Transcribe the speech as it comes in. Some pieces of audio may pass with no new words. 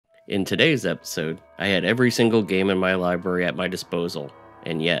In today's episode, I had every single game in my library at my disposal,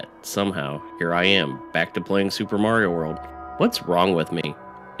 and yet, somehow, here I am, back to playing Super Mario World. What's wrong with me?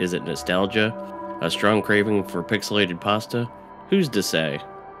 Is it nostalgia? A strong craving for pixelated pasta? Who's to say?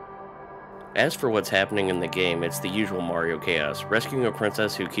 As for what's happening in the game, it's the usual Mario chaos, rescuing a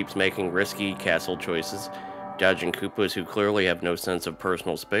princess who keeps making risky castle choices, dodging Koopas who clearly have no sense of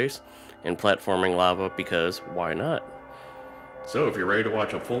personal space, and platforming lava because why not? So if you're ready to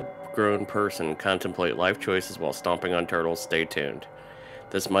watch a full-grown person contemplate life choices while stomping on turtles, stay tuned.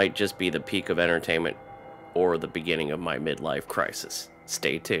 This might just be the peak of entertainment or the beginning of my midlife crisis.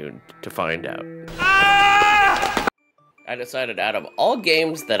 Stay tuned to find out. I decided out of all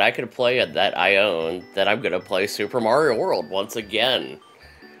games that I could play and that I own, that I'm going to play Super Mario World once again.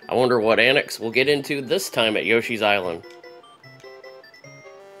 I wonder what annex we'll get into this time at Yoshi's Island.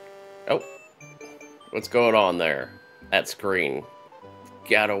 Oh, what's going on there? That screen.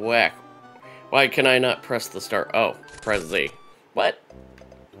 Got a whack. Why can I not press the start? Oh, press Z. What?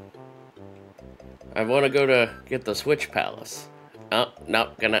 I want to go to get the Switch Palace. Oh, no,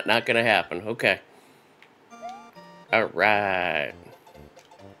 not gonna happen. Okay. Alright.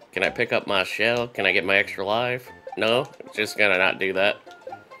 Can I pick up my shell? Can I get my extra life? No? Just gonna not do that.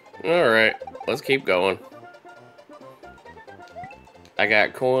 Alright, let's keep going. I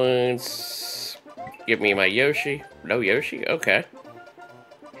got coins. Give me my Yoshi. No Yoshi? Okay.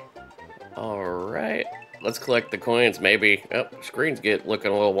 Alright. Let's collect the coins, maybe. Oh, screens get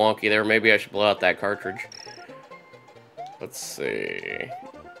looking a little wonky there. Maybe I should blow out that cartridge. Let's see.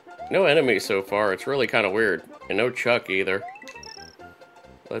 No enemies so far. It's really kind of weird. And no Chuck either.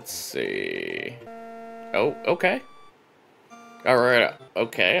 Let's see. Oh, okay. Alright,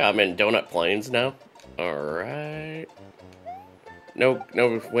 okay. I'm in Donut Plains now. Alright. No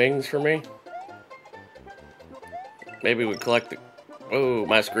wings for me? Maybe we collect the... Oh,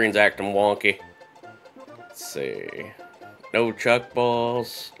 my screen's acting wonky. Let's see. No Chuck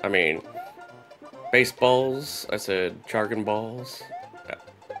balls. I mean, baseballs. I said Chargan balls.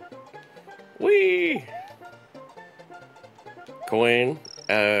 Whee! Coin.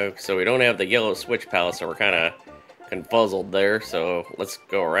 So we don't have the yellow Switch Palace, so we're kind of confuzzled there. So let's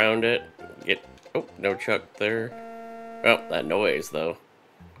go around it. Get... Oh, no Chuck there. Oh, that noise, though.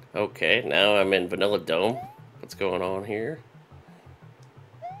 Okay, now I'm in Vanilla Dome. What's going on here?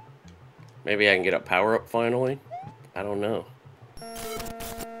 Maybe I can get a power-up finally? I don't know.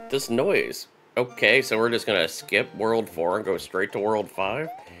 This noise. Okay, so we're just gonna skip World 4 and go straight to World 5?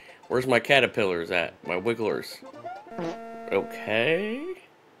 Where's my caterpillars at? My wigglers? Okay.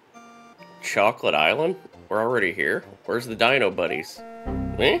 Chocolate Island? We're already here? Where's the Dino Buddies?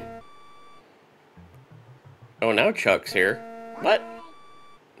 Eh? Oh, now Chuck's here. What?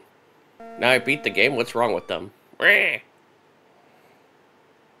 Now I beat the game? What's wrong with them?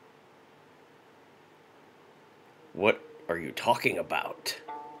 What are you talking about?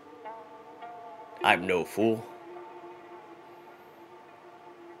 I'm no fool.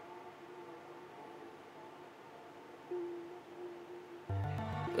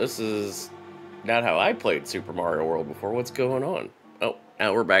 This is not how I played Super Mario World before. What's going on? Oh,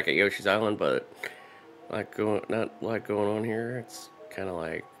 now we're back at Yoshi's Island, but not like going on here. It's kind of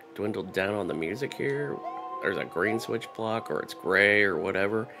like dwindled down on the music here. There's a green switch block, or it's gray, or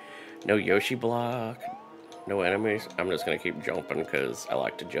whatever. No Yoshi block. No enemies. I'm just gonna keep jumping because I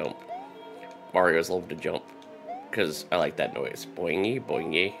like to jump. Mario's love to jump because I like that noise. Boingy,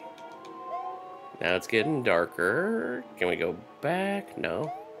 boingy. Now it's getting darker. Can we go back?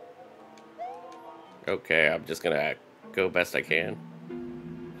 No. Okay, I'm just gonna go best I can.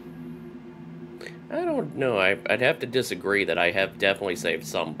 I don't know. I'd have to disagree that I have definitely saved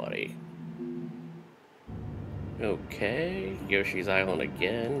somebody. Okay, Yoshi's Island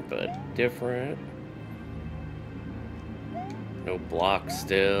again, but different. No blocks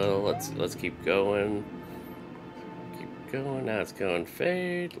still. Let's keep going. Keep going. Now it's going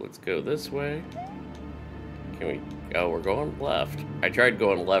fade. Let's go this way. Can we? Oh, we're going left. I tried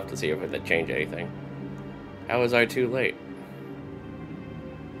going left to see if it would change anything. How was I too late?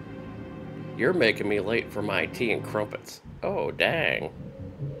 You're making me late for my tea and crumpets. Oh, dang.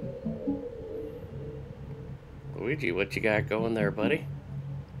 Luigi, what you got going there, buddy?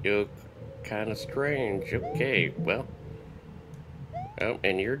 You look kind of strange. Okay, well. Oh,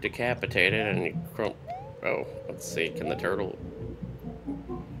 and you're decapitated and you crump. Oh, let's see. Can the turtle...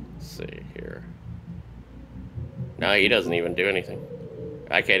 Let's see here. No, he doesn't even do anything.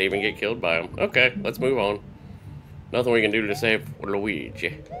 I can't even get killed by him. Okay, let's move on. Nothing we can do to save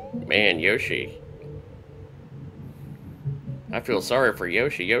Luigi. Man, Yoshi. I feel sorry for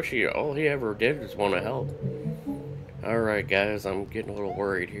Yoshi. Yoshi, all he ever did was want to help. Alright guys, I'm getting a little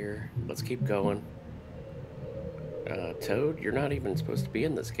worried here. Let's keep going. Toad, you're not even supposed to be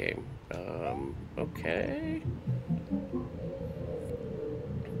in this game. Okay.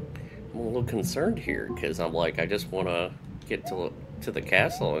 I'm a little concerned here, because I'm like, I just want to get to the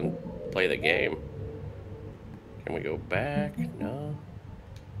castle and play the game. Can we go back? No.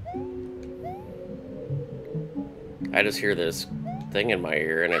 I just hear this thing in my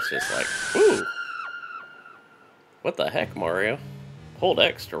ear, and it's just like, ooh! What the heck, Mario? Hold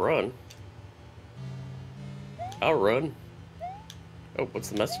X to run. I'll run. Oh, what's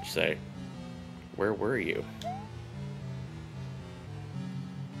the message say? Where were you?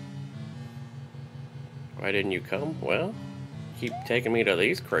 Why didn't you come? Well, keep taking me to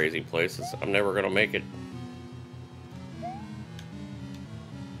these crazy places. I'm never gonna make it.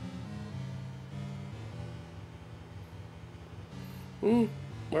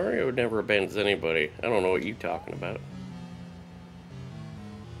 Mario never abandons anybody. I don't know what you're talking about.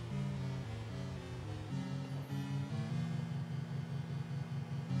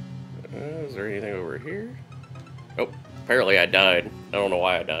 Is there anything over here? Oh, apparently I died. I don't know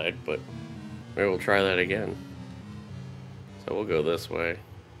why I died, but maybe we'll try that again. So we'll go this way.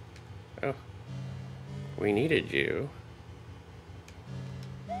 Oh, we needed you.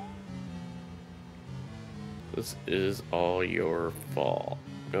 This is all your fault.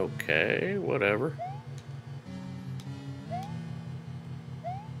 Okay, whatever.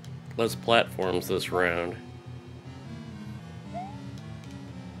 Less platforms this round.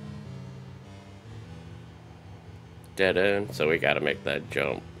 Dead end, so we gotta make that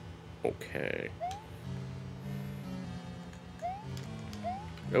jump. Okay.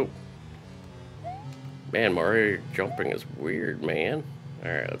 Nope. Man, Mario jumping is weird, man.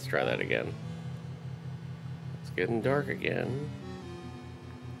 Alright, let's try that again. It's getting dark again.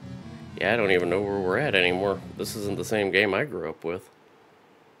 Yeah, I don't even know where we're at anymore. This isn't the same game I grew up with.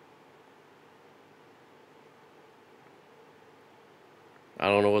 I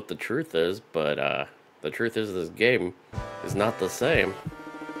don't know what the truth is, but the truth is this game is not the same.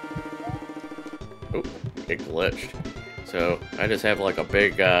 Oh, it glitched. So I just have like a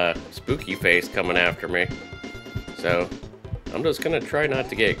big spooky face coming after me. So I'm just gonna try not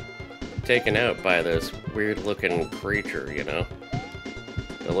to get taken out by this weird looking creature, you know?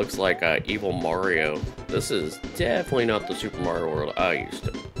 It looks like evil Mario. This is definitely not the Super Mario World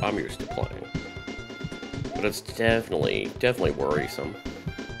I'm used to playing. But it's definitely worrisome.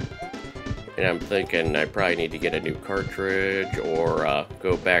 And I'm thinking I probably need to get a new cartridge or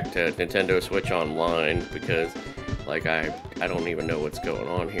go back to Nintendo Switch Online because, like, I don't even know what's going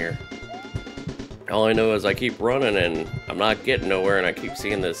on here. All I know is I keep running and I'm not getting nowhere, and I keep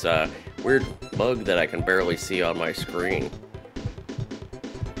seeing this weird bug that I can barely see on my screen.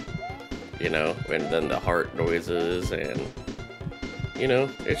 You know, and then the heart noises, and, you know,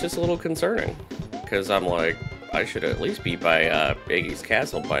 it's just a little concerning. Because I'm like, I should at least be by Iggy's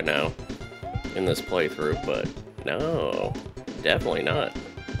Castle by now in this playthrough, but no, definitely not.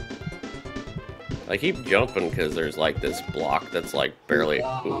 I keep jumping because there's like this block that's like barely,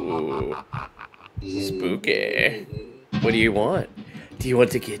 ooh, spooky. What do you want? Do you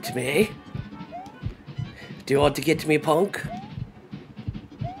want to get to me? Do you want to get to me, punk?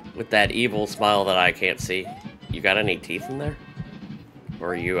 With that evil smile that I can't see. You got any teeth in there? Or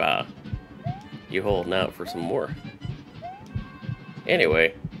are you holding out for some more?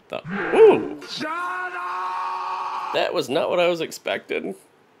 Anyway, ooh! That was not what I was expecting.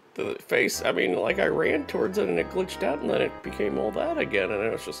 The face, I mean, like I ran towards it and it glitched out and then it became all that again, and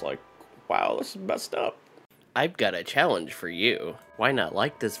it was just like, wow, this is messed up. I've got a challenge for you. Why not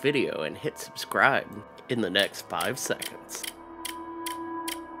like this video and hit subscribe in the next 5 seconds.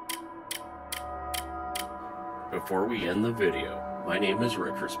 Before we end the video, my name is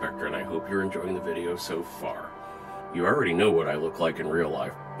Retrospectre and I hope you're enjoying the video so far. You already know what I look like in real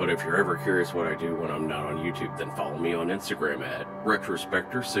life, but if you're ever curious what I do when I'm not on YouTube, then follow me on Instagram at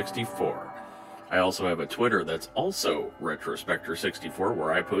Retrospectre64. I also have a Twitter that's also Retrospectre64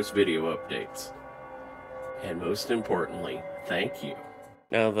 where I post video updates. And most importantly, thank you.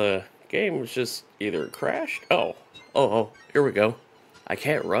 Now the game was just either crashed. Oh, here we go. I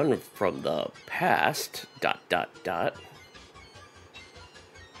can't run from the past, ...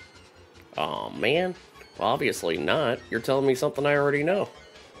 Aw, man. Well, obviously not. You're telling me something I already know.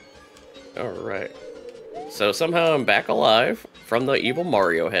 Alright. So somehow I'm back alive from the evil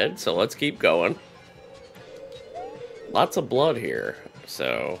Mario head, so let's keep going. Lots of blood here,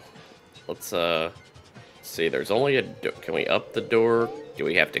 so let's see, there's only a can we up the door? Do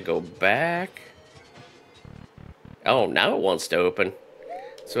we have to go back? Oh, now it wants to open.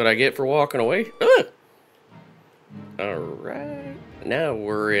 That's what I get for walking away. Ugh! Alright. Now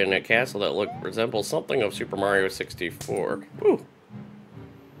we're in a castle that resembles something of Super Mario 64. Woo!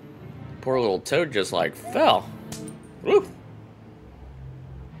 Poor little Toad just like fell. Woo!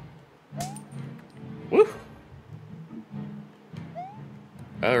 Woo!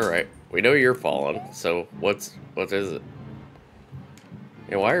 Alright, we know you're falling, so what is it?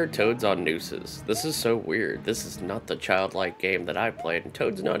 You know, why are Toads on nooses? This is so weird. This is not the childlike game that I played, and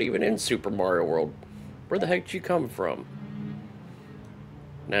Toad's not even in Super Mario World. Where the heck did you come from?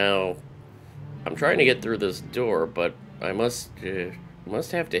 Now, I'm trying to get through this door, but I must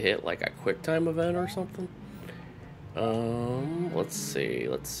have to hit like a QuickTime event or something. Let's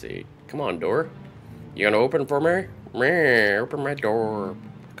see. Come on, door. You gonna open for me? Open my door.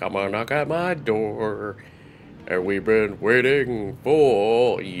 Come on, knock at my door. And we've been waiting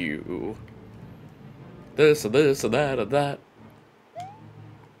for you. This and this and that and that.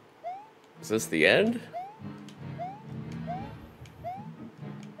 Is this the end?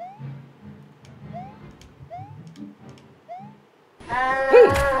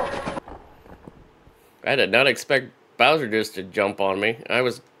 Woo! I did not expect Bowser just to jump on me. I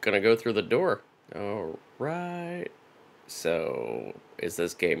was gonna go through the door. Alright. So, is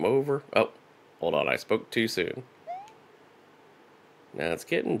this game over? Oh, hold on, I spoke too soon. Now it's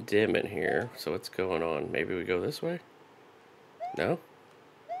getting dim in here, so what's going on? Maybe we go this way? No?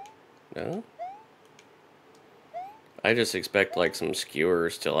 No? I just expect like some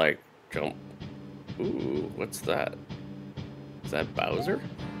skewers to like jump. Ooh, what's that? Is that Bowser?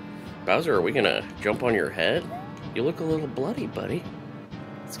 Bowser, are we gonna jump on your head? You look a little bloody, buddy.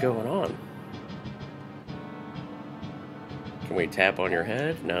 What's going on? Can we tap on your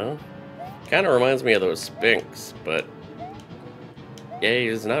head? No? Kind of reminds me of those Spinks, but yeah,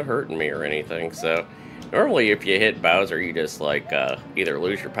 he's not hurting me or anything, so normally if you hit Bowser, you just like either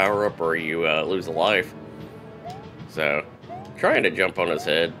lose your power up or you lose a life. So, trying to jump on his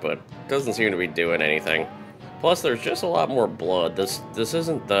head, but doesn't seem to be doing anything. Plus, there's just a lot more blood. This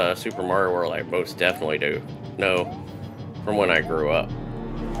isn't the Super Mario World I most definitely do know from when I grew up.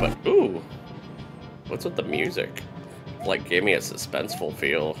 But, ooh, what's with the music? Like, gave me a suspenseful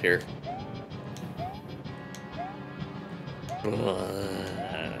feel here. Come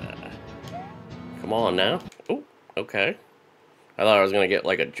on now. Oh, okay. I thought I was gonna get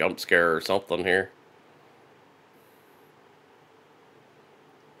like a jump scare or something here.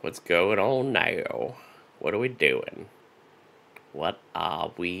 What's going on now? What are we doing? What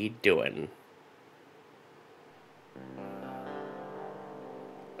are we doing?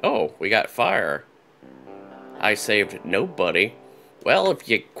 Oh, we got fire. I saved nobody. Well, if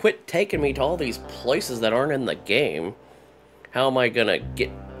you quit taking me to all these places that aren't in the game, how am I gonna get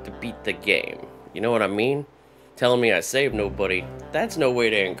to beat the game? You know what I mean? Telling me I saved nobody, that's no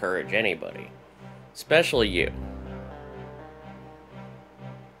way to encourage anybody. Especially you.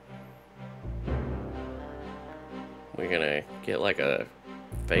 We're gonna get like a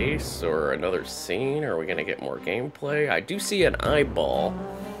face or another scene, or are we gonna get more gameplay? I do see an eyeball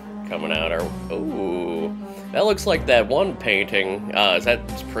coming out. Ooh, that looks like that one painting. Is that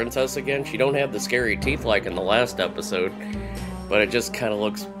Princess again? She don't have the scary teeth like in the last episode, but it just kind of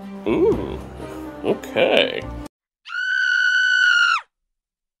looks. Ooh, okay.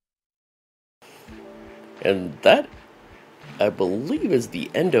 And that, I believe, is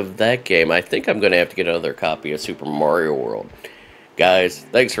the end of that game. I think I'm going to have to get another copy of Super Mario World. Guys,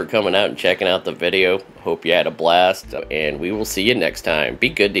 thanks for coming out and checking out the video. Hope you had a blast, and we will see you next time. Be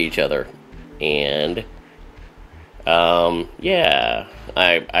good to each other. And, yeah,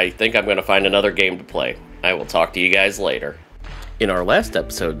 I think I'm going to find another game to play. I will talk to you guys later. In our last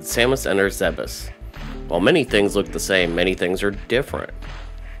episode, Samus enters Zebes. While many things look the same, many things are different.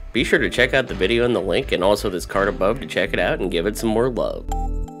 Be sure to check out the video in the link and also this card above to check it out and give it some more love.